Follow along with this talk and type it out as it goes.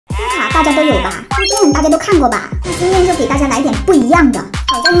大家都有吧，图片大家都看过吧？那今天就给大家来点不一样的，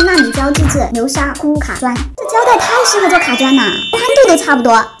挑战用纳米胶自制流沙咕卡砖。这胶带太适合做卡砖了，宽度都差不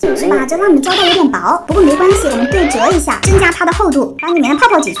多。就是吧，这纳米胶带有点薄，不过没关系，我们对折一下，增加它的厚度，把里面的泡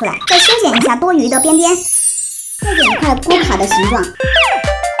泡挤出来，再修剪一下多余的边边，再剪一块咕卡的形状，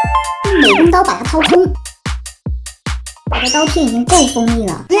用美工刀把它掏空。我的刀片已经够锋利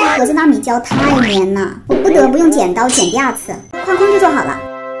了，这盒子纳米胶太粘了，我不得不用剪刀剪第二次，框框就做好了。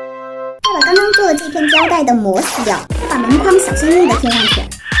再把刚刚做的这片胶带的膜撕掉，再把门框小心翼翼的贴上去。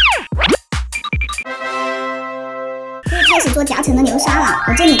可以开始做夹层的流沙了，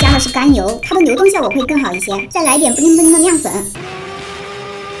我这里加的是甘油，它的流动效果会更好一些。再来点不灵不灵的亮粉，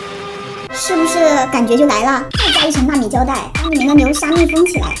是不是感觉就来了？再加一层纳米胶带，把里面的流沙密封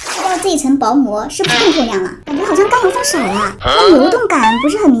起来，贴到这一层薄膜，是不是更透亮了？感觉好像甘油放少了，它的流动感不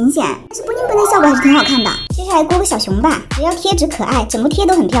是很明显，但是不灵不灵效果还是挺好看的。接下来箍个小熊吧，只要贴纸可爱，怎么贴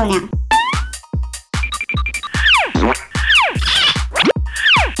都很漂亮。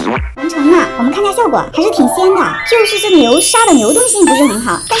完成了，我们看下效果，还是挺鲜的。就是这流沙的流动性不是很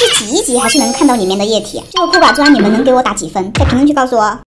好，但是挤一挤还是能看到里面的液体。这个酷卡砖你们能给我打几分？在评论区告诉我哦。